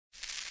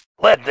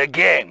Let the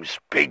games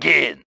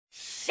begin.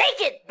 Shake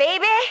it,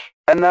 baby!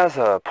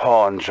 Another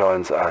pawn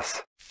joins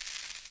us.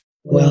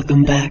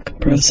 Welcome back,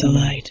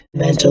 Proselyte.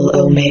 Mental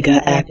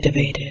Omega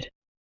activated.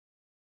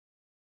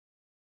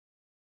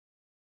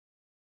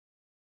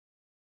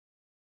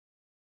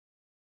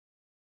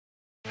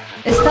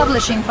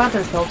 Establishing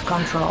battlefield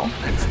control.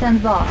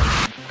 Stand by.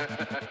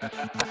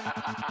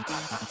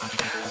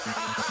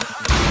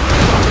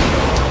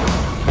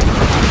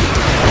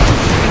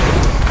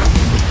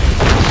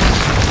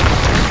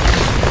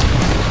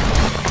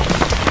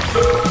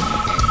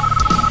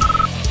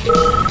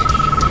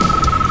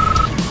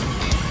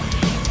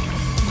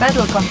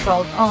 Battle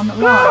control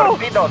online.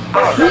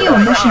 New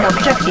mission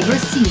objective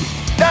received.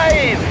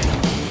 Dive!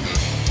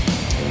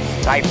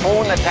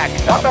 Typhoon attack.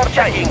 Water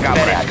checking,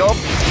 periscope.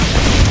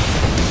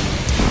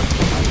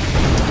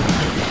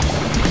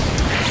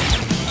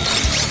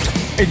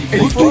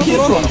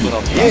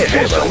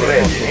 Yes,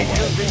 already.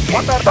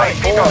 Water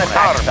typhoon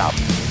attack.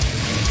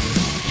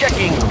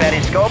 Checking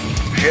periscope.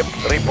 Ship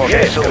reporting.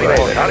 Yes,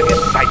 already. Target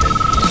sighted.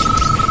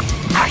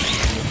 Hush!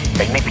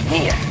 They may be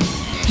near.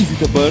 Is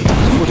it a bird?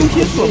 What do you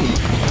hear from me?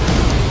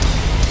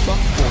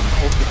 Some form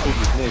of the code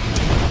is ready.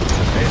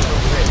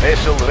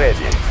 Vessel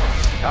ready.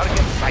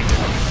 Target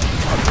sighted.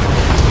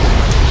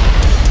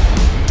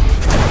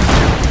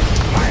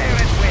 Fire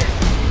at will.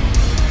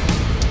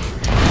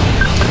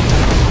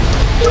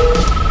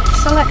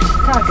 Select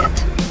target.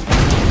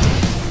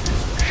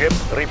 Ship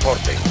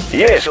reporting.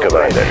 Yes,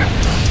 Commander.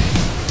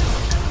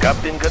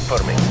 Captain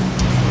confirming.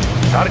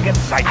 Target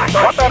sighted.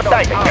 Water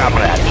diving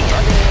camera.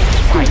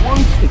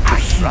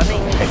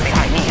 Running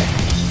behind here.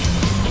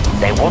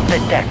 They won't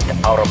detect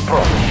our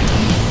approach.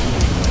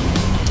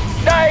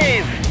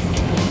 Dive!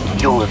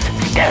 Use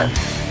stealth.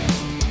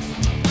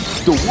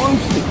 The world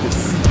take the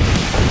sea.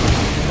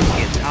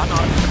 Is on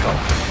our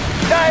scope.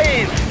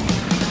 Dive!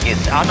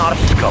 Is on our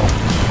scope.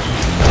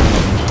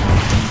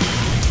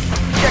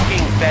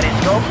 Checking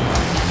periscope.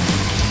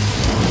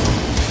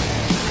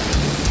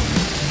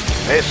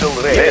 Vessel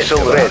ready.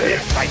 Vessel ready.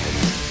 Sighted.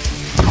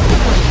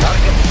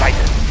 Target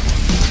sighted.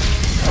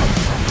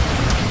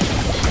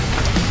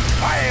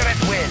 Fire at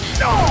wind!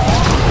 No!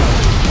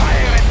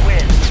 Fire at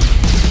wind!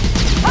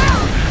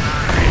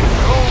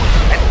 Cruise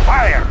and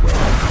fire!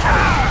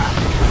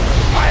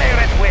 Fire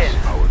at wind!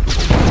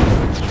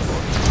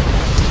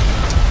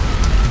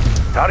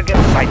 Target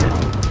sighted.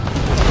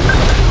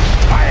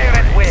 Fire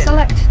at wind!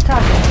 Select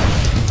target.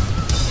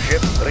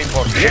 Ship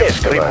reporting.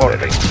 Yes,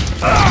 reporting.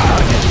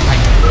 Target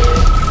sighted.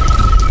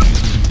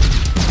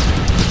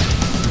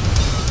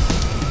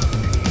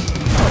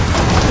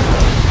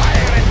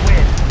 Fire at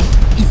wind!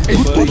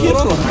 Good to hear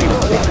from me.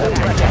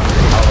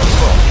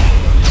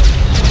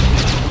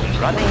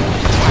 Running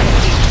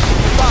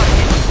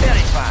target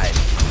verified.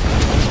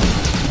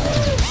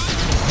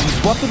 These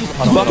weapons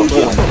are not a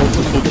bird. The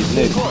code is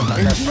ready.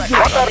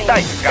 Water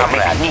dive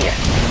camera near.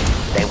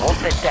 They won't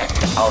detect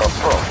our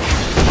approach.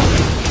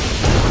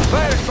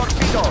 Fire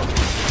torpedoes.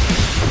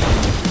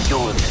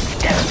 Use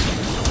stealth.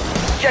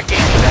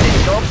 Checking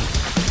periscope.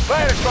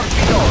 Fire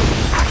torpedoes.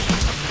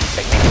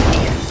 They may be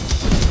near.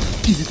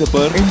 Is it a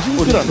bird? Or is it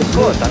a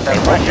bird? They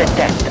won't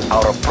detect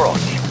our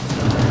approach.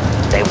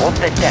 They won't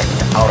detect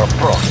our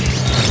approach.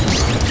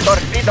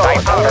 Torpedo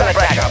under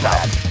pressure.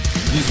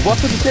 These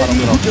weapons are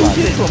not a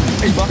bird.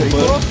 A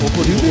bird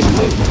over you.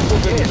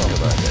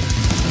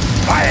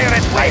 Fire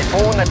at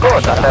typhoon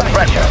good under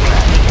pressure.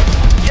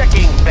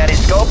 Checking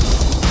periscope.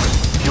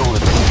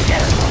 Use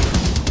stealth.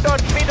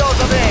 Torpedoes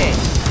away.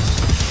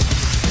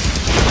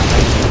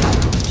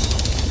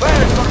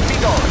 Fire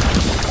torpedoes.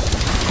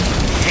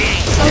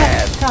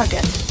 Select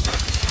target.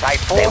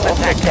 Typhoon won't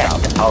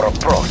detect our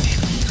approach.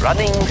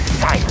 Running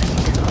silent.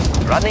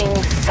 Running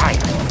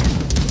silent.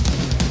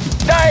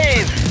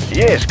 Dive!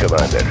 Yes,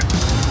 Commander.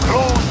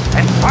 Cruise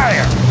and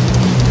fire!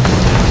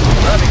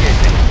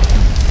 Navigating.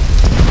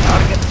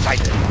 Target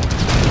sighted.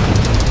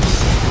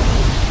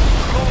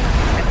 Cruise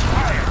and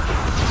fire!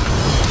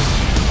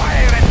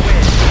 Fire and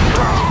wind!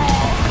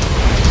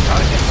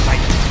 Target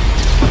sighted.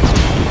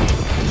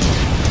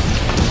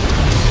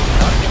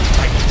 Target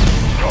sighted.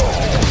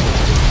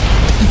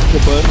 The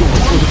bird or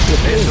is it a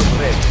Vessel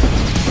ready.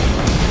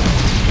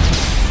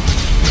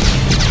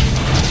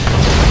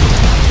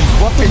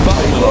 weapons are not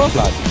a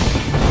bird.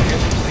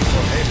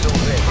 Vessel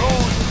ready.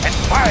 Cruise and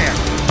fire!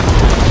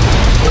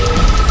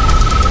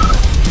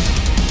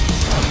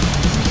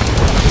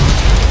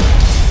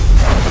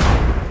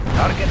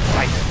 Target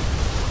sighted.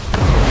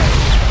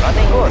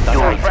 Running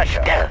under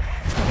pressure.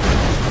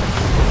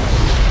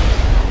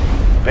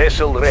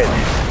 Vessel ready.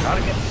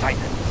 Target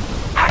sighted.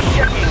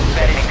 Checking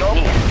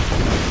periscope.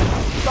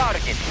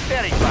 Target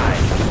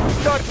verified.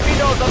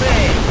 Torpedoes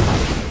away.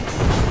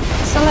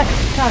 Select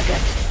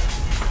target.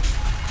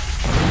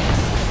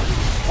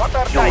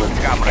 Water dive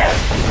camera.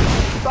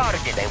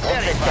 Target they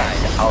won't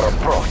detect our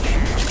approach.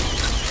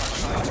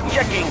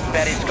 Checking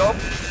periscope.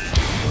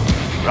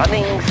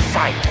 Running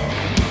silent.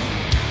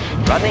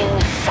 Running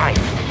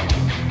silent.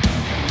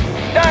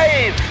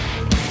 Dive!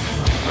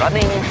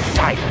 Running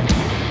silent.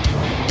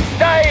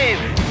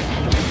 Dive!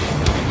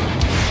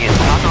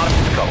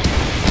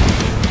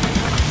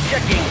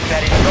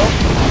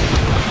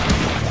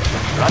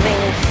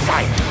 Running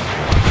sight.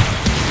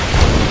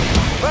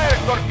 Fire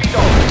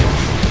torpedo!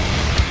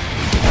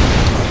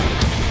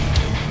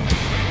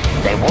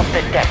 They won't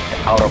detect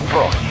our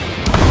approach.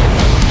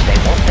 They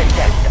won't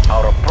detect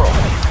our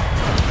approach.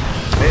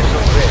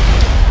 Vessel ready.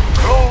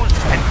 Close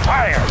and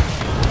fire!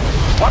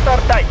 What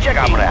are they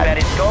checking, comrade?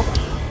 Periscope.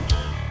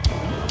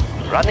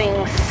 Running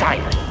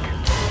silent.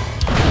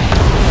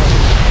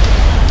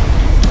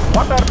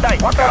 What are they?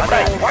 What are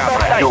they? What are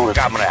they?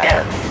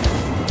 Comrade.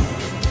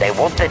 They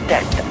won't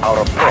detect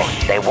our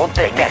approach. They won't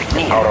detect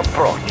our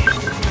approach.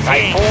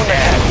 Typhoon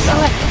and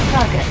Select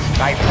target.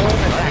 Typhoon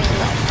and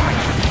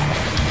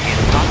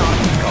is not on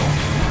scope.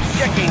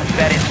 Checking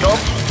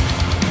periscope.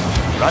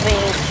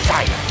 Running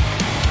silent.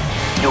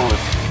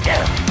 Use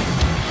stealth.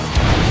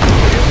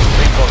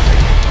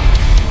 Reporting.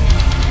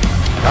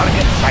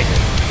 Target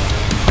sighted.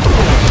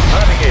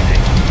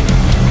 Navigating.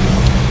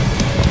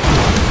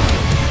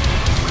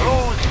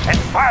 Cruise and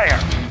fire.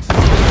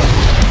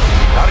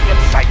 Target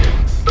sighted.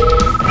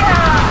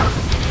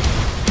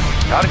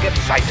 Target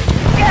sighted.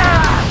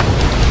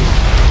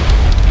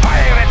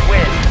 Fire at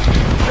will.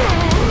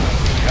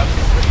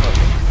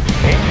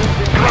 Engines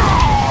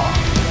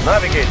engaged.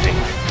 Navigating.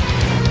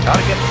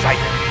 Target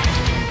sighted.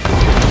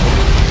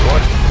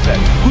 Course set.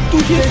 Good to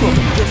hear from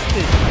you. Just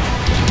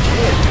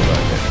Yes,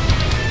 Commander.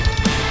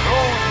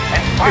 Cruise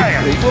and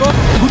fire. pray for us.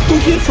 Good to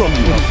hear from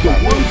you.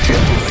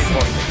 Ship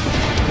reporting.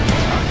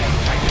 Target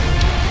sighted.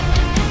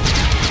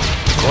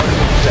 Course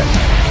set.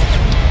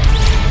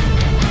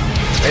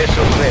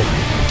 Vessel ready.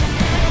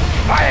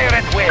 Fire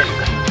at will.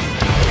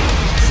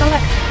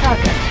 Select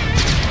target.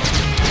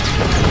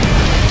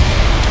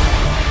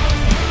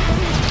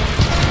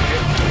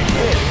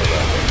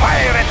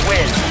 Fire at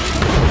will.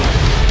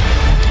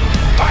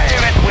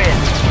 Fire at will.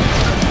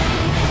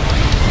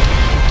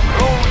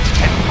 Cruise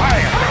and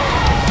fire.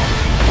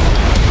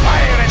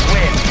 Fire at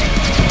will.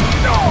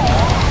 No.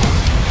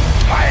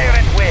 Fire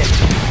at will.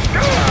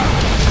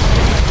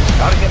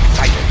 Target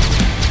sighted.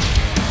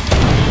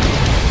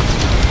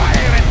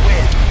 Fire at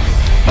will.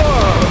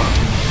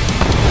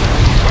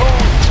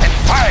 Cruise and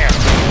fire.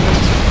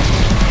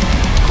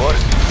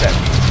 Course set.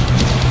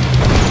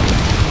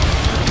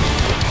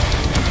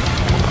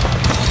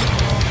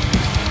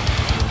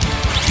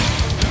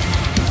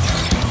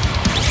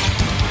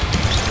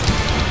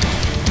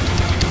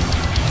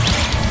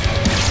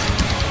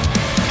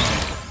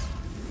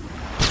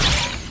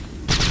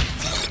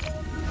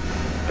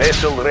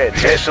 Vessel ready.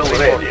 Vessel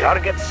ready.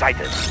 Target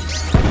sighted.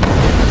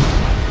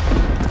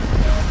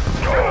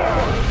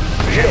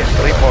 Yes,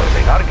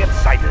 reporting. Target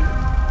sighted.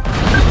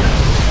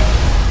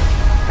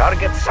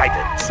 Target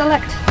sighted.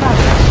 Select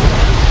target.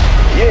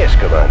 Yes,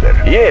 Commander.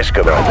 Yes,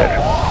 Commander.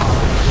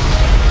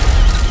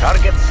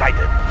 Target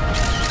sighted.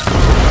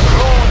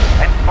 Cruise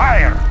and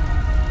fire.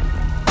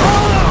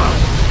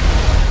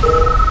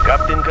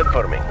 Captain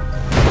confirming.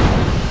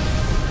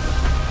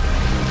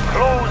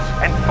 Cruise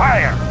and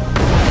fire.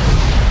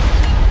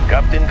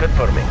 Captain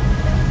confirming.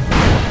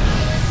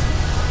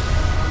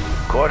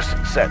 Course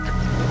set.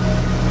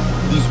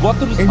 These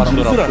waters are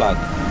under a flag.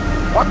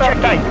 What are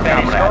they,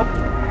 Periscope?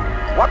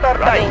 What are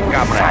they,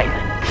 comrade?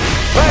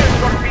 Where's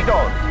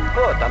torpedoes?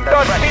 Good, under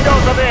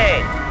torpedoes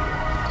away!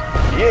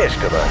 Yes,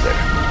 Commander.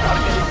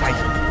 Target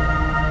sighted.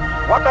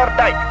 What are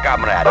they,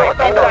 comrade? What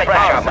are they,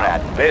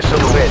 comrade? Vessel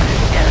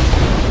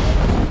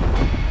ready.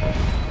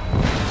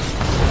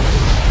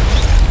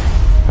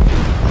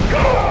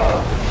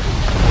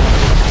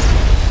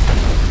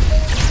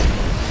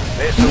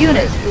 Vessel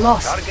Unit ready.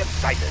 lost. Target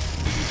sighted.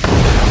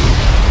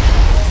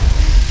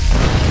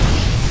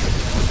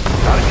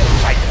 Target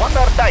sighted. What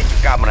are they,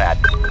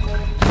 comrade?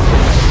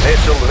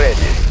 Vessel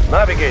ready.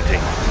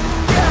 Navigating.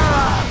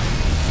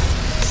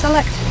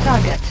 Select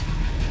target.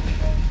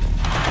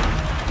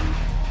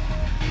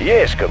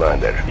 Yes,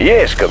 Commander.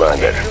 Yes,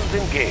 Commander. Engines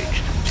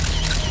engaged.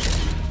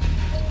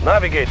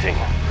 Navigating.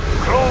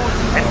 Cruise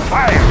and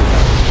fire.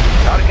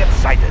 Target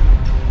sighted.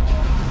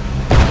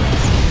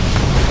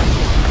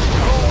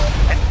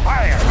 Cruise and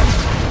fire.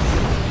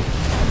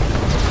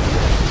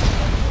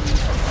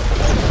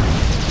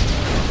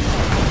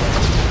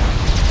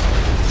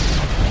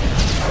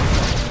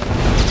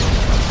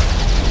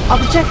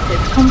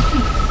 Objective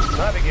complete.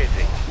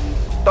 Navigating.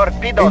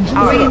 Torpedoes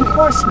out.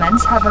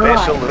 Reinforcements have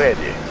Vessel arrived.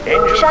 ready.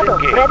 Engines Shuttle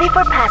engaged. ready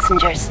for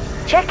passengers.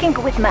 Checking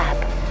with map.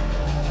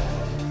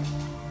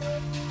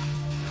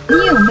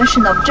 New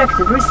mission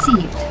objective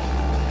received.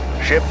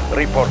 Ship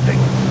reporting.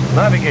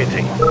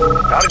 Navigating.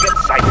 Target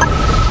sighted.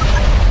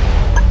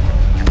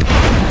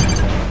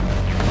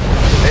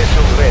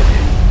 Vessel ready.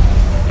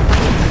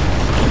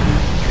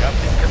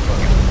 Captain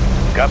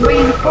confirmed. Captain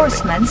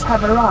Reinforcements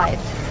have arrived.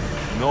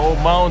 No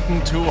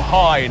mountain too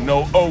high,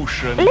 no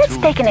ocean Let's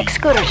too take an deep.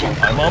 excursion.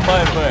 I'm on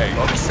my way.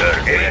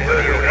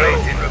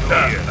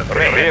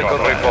 Vehicle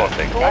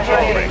reporting.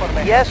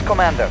 Yes,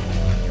 Commander.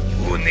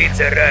 Who needs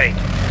a ride?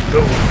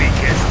 Go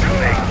weakest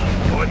link.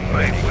 On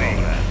my way.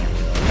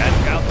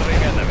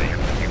 Encountering enemy.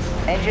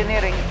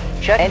 Engineering.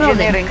 Check Building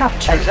engineering.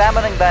 captured.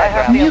 Examining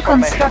diagram. New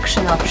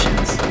construction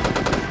options.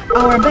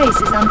 Our base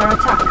is under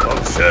attack.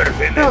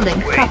 Observing Building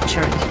and wait.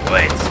 captured.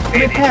 Let's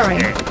finish Repairing.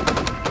 them.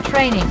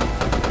 Training.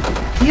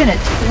 Unit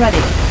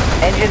ready.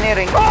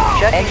 Engineering.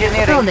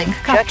 Engineering. Building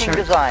Checking captured.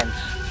 designs.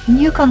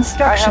 New I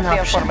construction have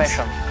the options.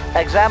 information.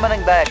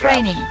 Examining diagrams.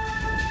 Training.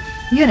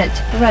 Unit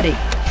ready.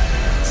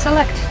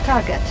 Select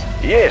target.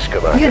 Yes,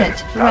 Commander.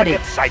 Unit ready.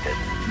 Target sighted.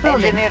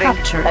 Building Engineering.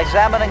 captured.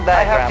 Examining diagrams.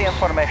 I have the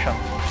information.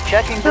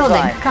 Checking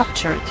Building designs.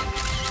 captured.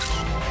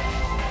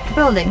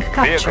 Building Vehicle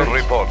captured.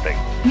 reporting.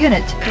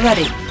 Unit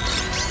ready.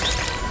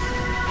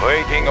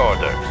 Waiting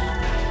orders.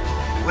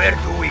 Where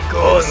do we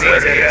go?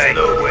 There is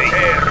no way.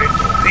 Tear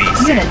into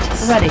pieces. Unit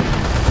ready.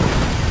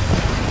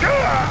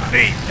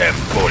 Feed them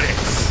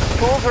bullets.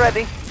 Tools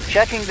ready.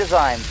 Checking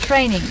designs.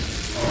 Training.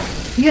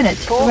 Unit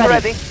Tools ready.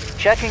 ready.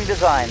 Checking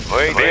designs.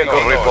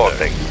 Vehicle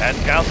reporting.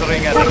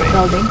 Encountering Tech enemy.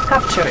 building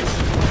captured.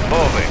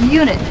 Moving.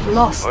 Unit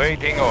lost.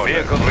 Waiting orders.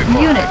 Vehicle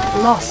reporting. Unit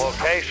lost.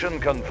 Location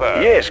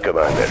confirmed. Yes,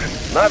 Commander.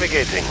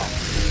 Navigating.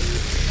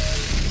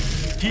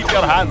 Keep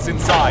your hands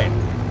inside.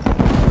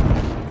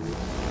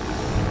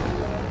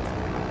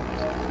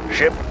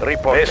 Ship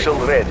reporting. Vessel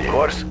ready.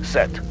 Course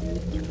set.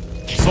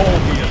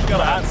 Soldiers, keep your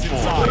hands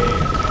inside.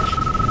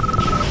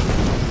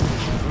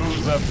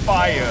 Through the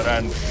fire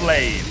and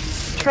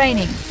flames.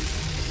 Training.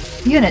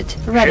 Unit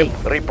ready.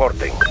 Ship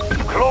reporting.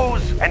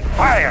 Close and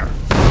fire.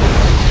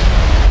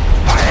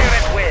 Fire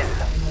at will.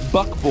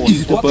 Backbone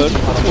stopper or is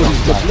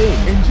the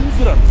plane? Engines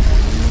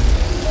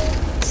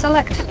running.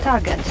 Select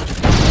target.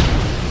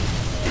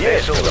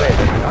 Vessel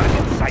ready.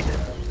 Target sighted.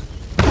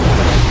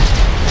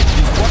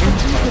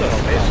 Engines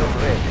running. Vessel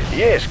ready.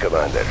 Yes,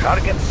 Commander.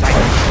 Target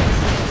sighted.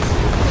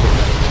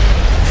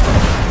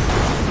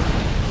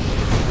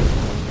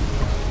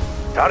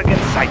 Target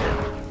sighted.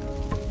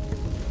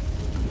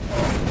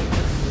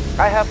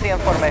 I have the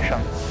information.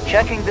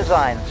 Checking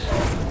designs.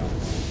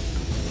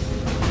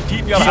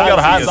 Keep your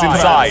hands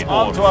inside.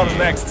 On to our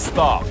next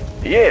stop.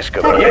 Yes,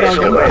 Commander. Target Yes,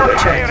 building Commander.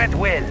 captured. Fire at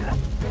will.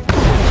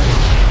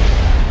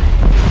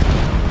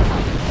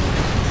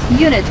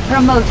 Unit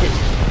promoted.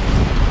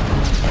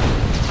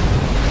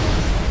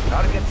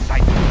 Target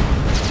sighted.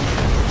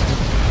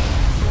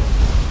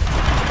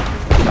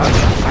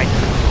 Target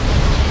sighted.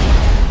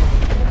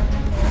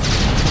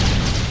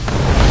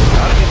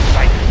 Target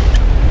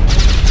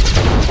sighted.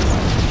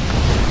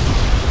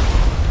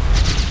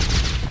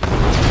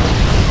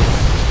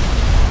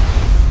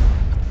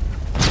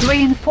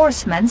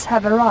 Reinforcements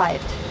have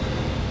arrived.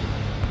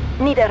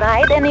 Need a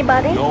ride,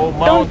 anybody? No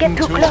Don't get mountain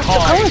too too close to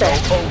high.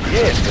 combat. No ocean.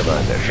 Yes,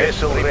 Commander.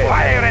 Vessel ready.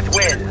 Fire at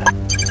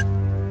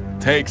will.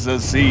 Take the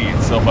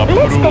seeds of Let's take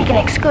an approval.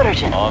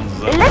 excursion. On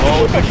the Let's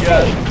boat keep it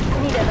again.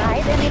 safe. Need a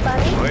ride,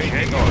 anybody?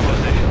 Waiting on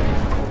position.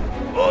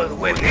 All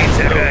weapons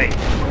arrived.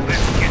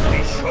 Let's get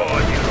this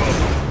soldier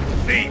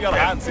off. Feed Keep your them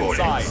hands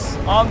inside.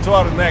 bullets. On to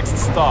our next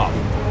stop.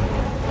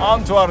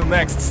 On to our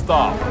next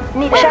stop.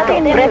 Need a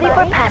shuttle ready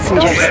for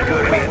passengers. Where do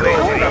we go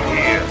from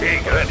here?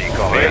 Take ready,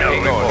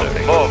 Waiting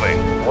orders. Moving.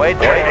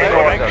 Waiting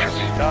orders.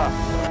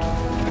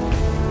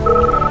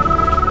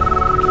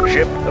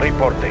 Ship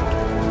reporting.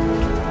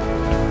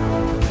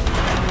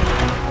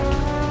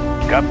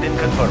 Captain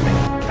confirming.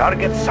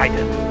 Target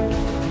sighted.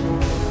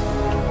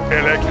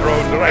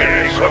 Electrode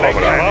ready.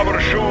 Rubber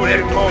shoes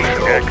in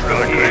motion. Extra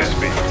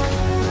crispy.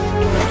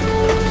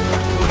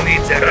 Who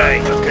needs a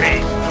ride?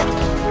 Agree.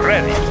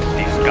 Ready.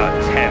 These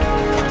guns have.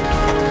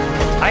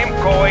 I'm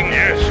going.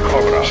 Yes,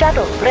 Comrade.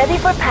 Shuttle ready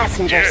for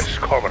passengers. Yes,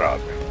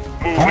 Comrade.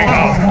 Moving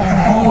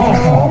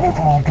out.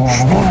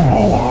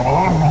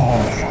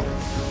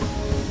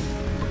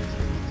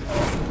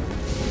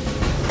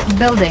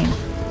 Building.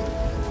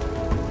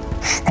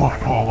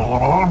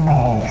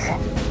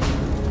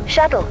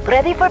 Shuttle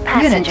ready for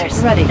passengers.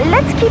 ready.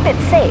 Let's keep it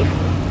safe.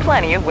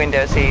 Plenty of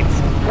window seats.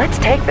 Let's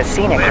take the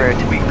scenic Where route.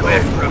 do we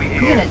go from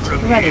here? Unit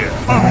ready.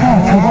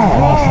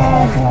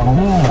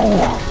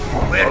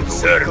 Where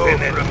Observing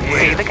and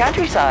See the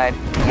countryside.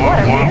 What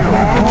a view.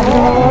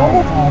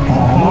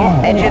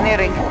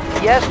 Engineering.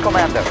 Yes,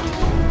 Commander.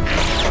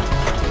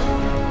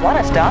 Want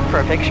to stop for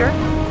a picture?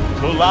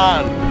 To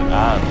land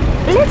and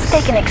Let's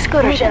take an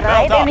excursion. Need a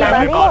ride, Well done, anybody?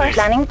 everybody.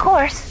 Planning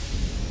course.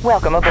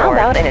 Welcome aboard. How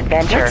about an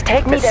adventure? Let's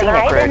take the Need a scenic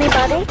ride, route.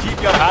 anybody?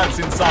 keep your hands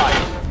inside.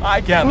 I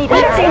can Need a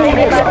ride,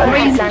 anybody?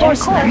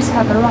 Reinforcements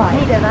have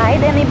arrived. Need a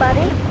ride,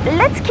 anybody?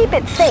 Let's keep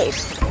it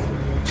safe.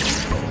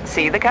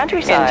 See the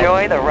countryside.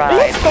 Enjoy the ride.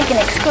 Let's take an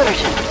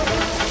excursion.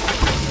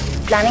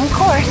 Planning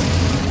course.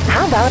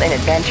 How about an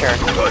adventure?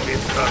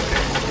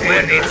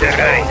 Where needs a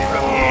ride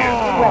from here?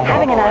 Well,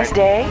 having a nice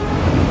day?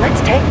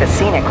 Let's take the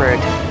scenic route.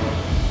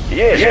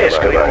 Yes,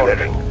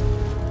 Commander.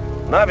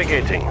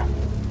 Navigating.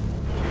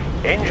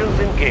 Engines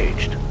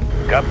engaged.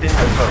 Captain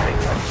confirming.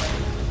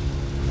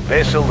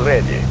 Vessel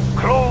ready.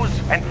 Close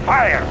and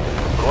fire.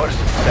 Course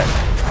set.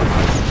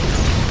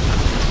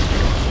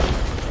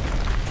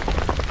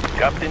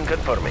 Captain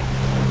confirming.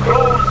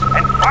 Close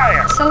and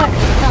fire. Select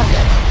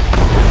target.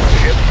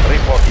 Ship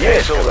report.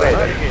 Yes,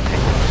 ready.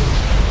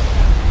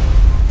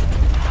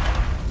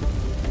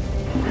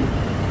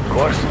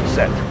 Course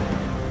set.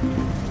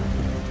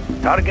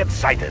 Target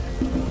sighted.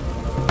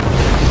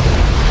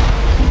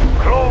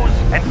 Close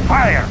and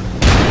fire!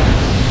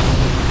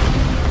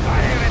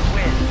 Fire at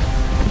will!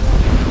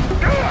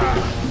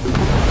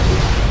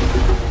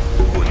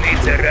 Who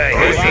needs a ride?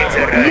 Who needs a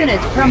ride?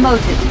 Unit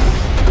promoted.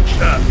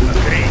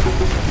 Agree.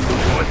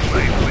 On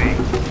my way.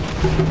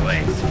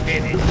 Let's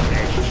finish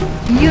this.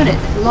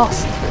 Unit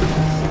lost.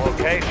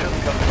 Location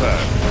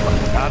confirmed.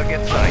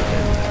 Target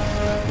sighted.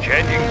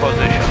 Changing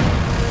position.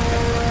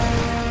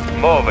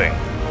 Moving.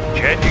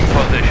 Changing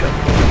position.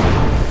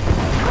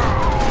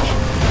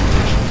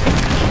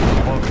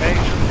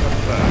 Location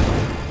confirmed.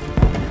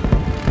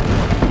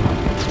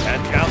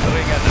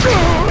 Encountering enemy.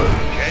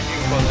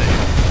 Changing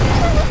position.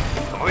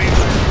 We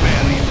will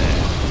bury them.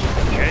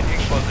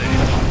 Changing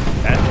position.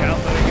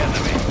 Encountering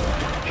enemy.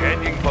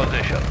 Changing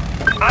position.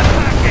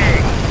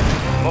 Attacking!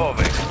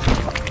 Moving.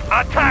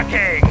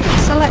 Attacking!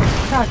 Select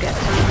target.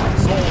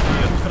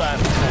 Soviet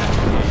transport.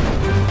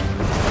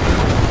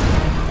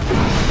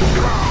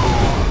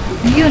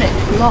 Unit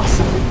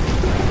lost.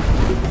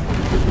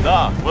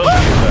 Da, will be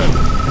there.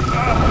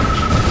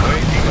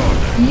 Waiting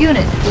order.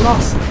 Unit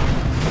lost.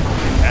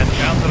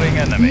 Encountering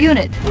enemy.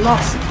 Unit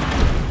lost.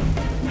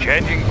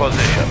 Changing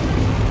position.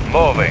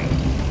 Moving.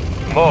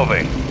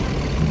 Moving.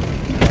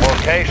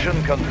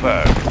 Location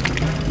confirmed.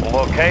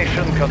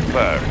 Location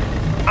confirmed.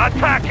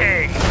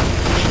 Attacking!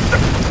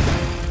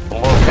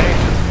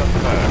 Location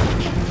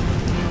confirmed.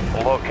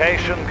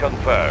 Location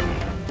confirmed.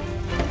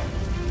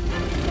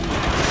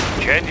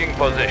 Changing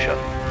position.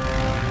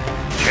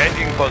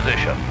 Changing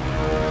position.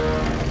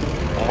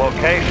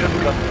 Location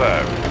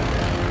confirmed.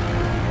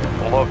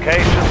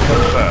 Location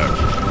confirmed.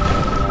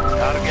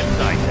 Target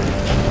sighted.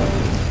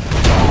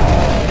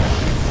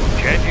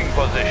 Changing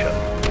position.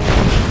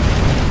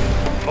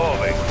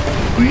 Moving.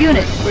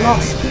 Unit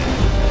lost.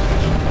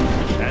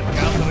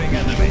 Encountering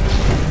enemy.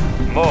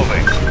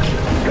 Moving.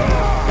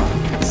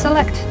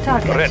 Select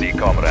target. Ready,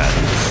 comrade.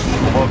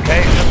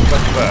 Location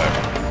confirmed.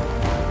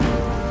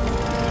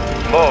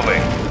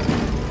 Moving.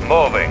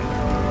 Moving.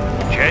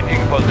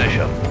 Changing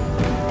position.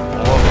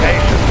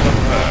 Location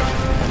confirmed.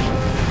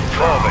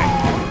 Moving.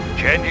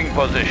 Changing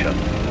position.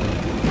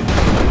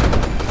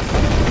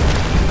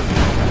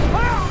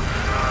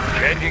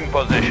 Changing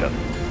position.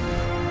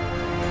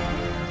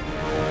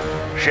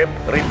 Ship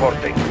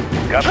reporting.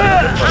 Captain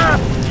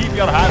confirmed. Keep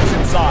your hands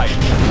inside.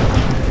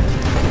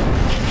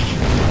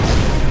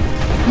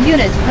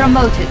 Unit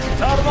promoted.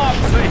 Turn up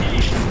the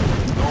heat.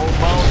 No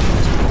mountain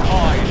too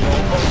high, no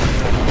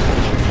ocean.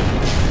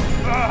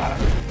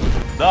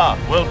 Da,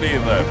 we'll be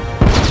there.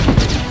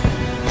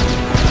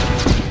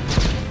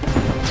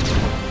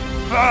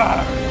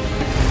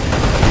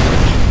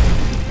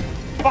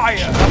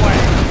 Fire away.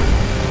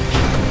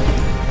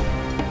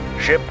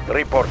 Ship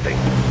reporting.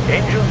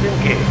 Engines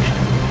engaged.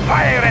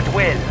 Fire at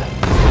will.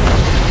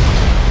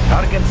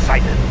 Target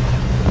sighted.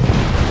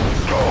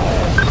 Go.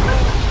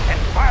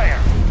 And fire.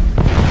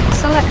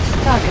 Select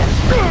target.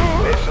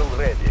 Vessel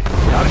ready.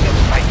 Target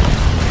sighted.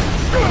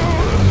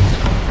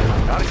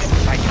 Target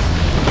sighted.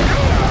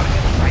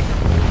 Target sighted.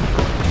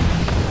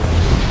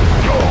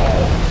 Go.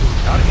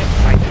 Target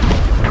sighted.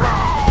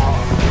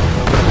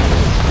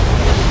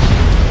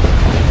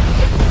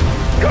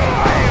 Go.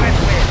 Fire at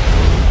will.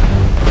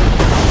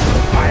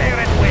 Fire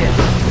at will.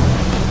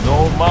 No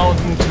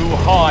mountain too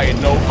high,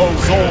 no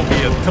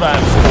Soviet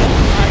transport.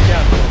 I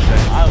can't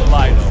protect. I'll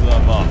light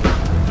them up.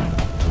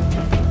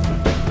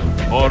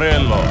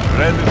 Borello,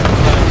 ready to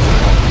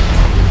transport.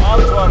 On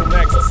to our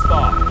next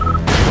stop.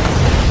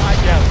 I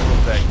can't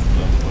protect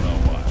them for a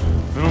while.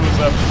 Through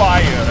the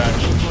fire and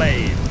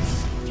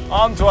flames.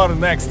 On to our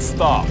next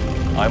stop.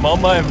 I'm on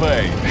my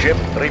way. Ship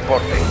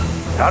reporting.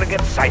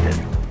 Target sighted.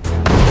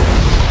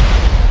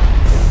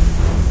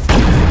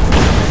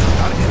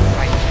 Target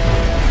sighted.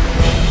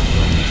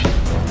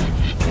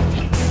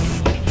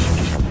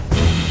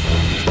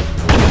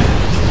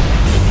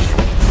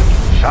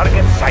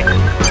 Target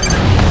sighted.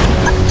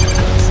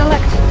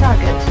 Select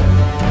target.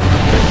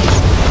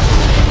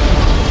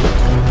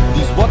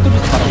 These waters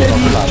are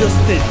steady, just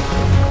steady.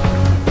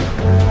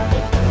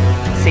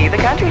 See the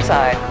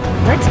countryside.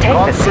 Let's take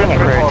the scenic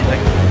route.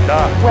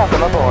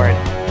 Welcome aboard.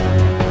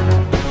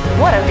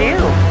 What a view!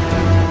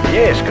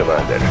 Yes,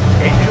 Commander.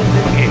 Engines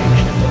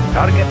engaged.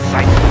 Target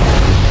sighted.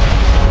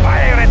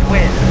 Fire at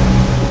will.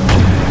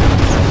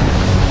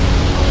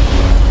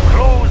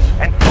 Close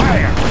and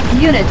fire.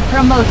 Unit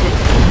promoted.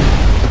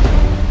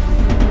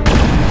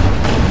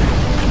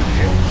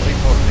 Ship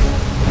reporting.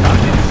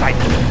 Target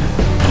sighted.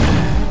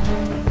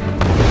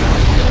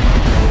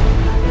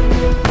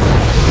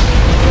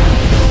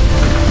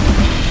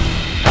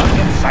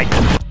 Target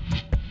sighted.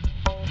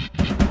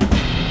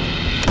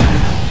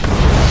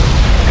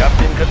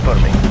 Captain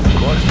confirming.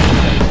 Course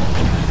set.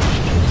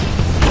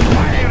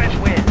 Fire at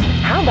will.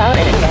 How about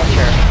an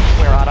adventure?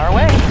 We're on our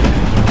way.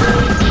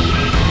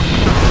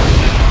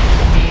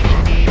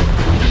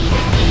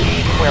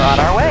 We're on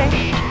our way.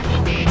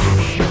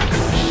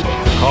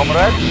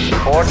 Comrade,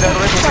 order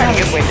Trying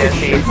to ready. get window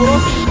seats.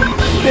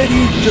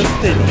 Steady, just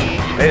steady.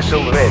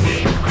 Vessel ready.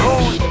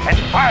 Close and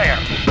fire.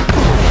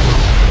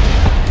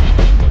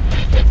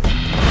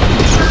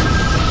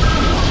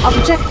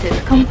 Objective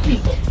Objective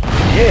complete.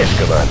 Yes,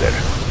 Commander.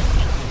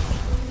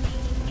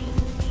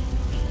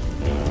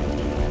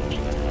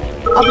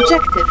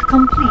 Objective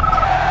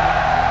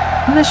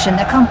complete. Mission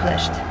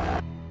accomplished.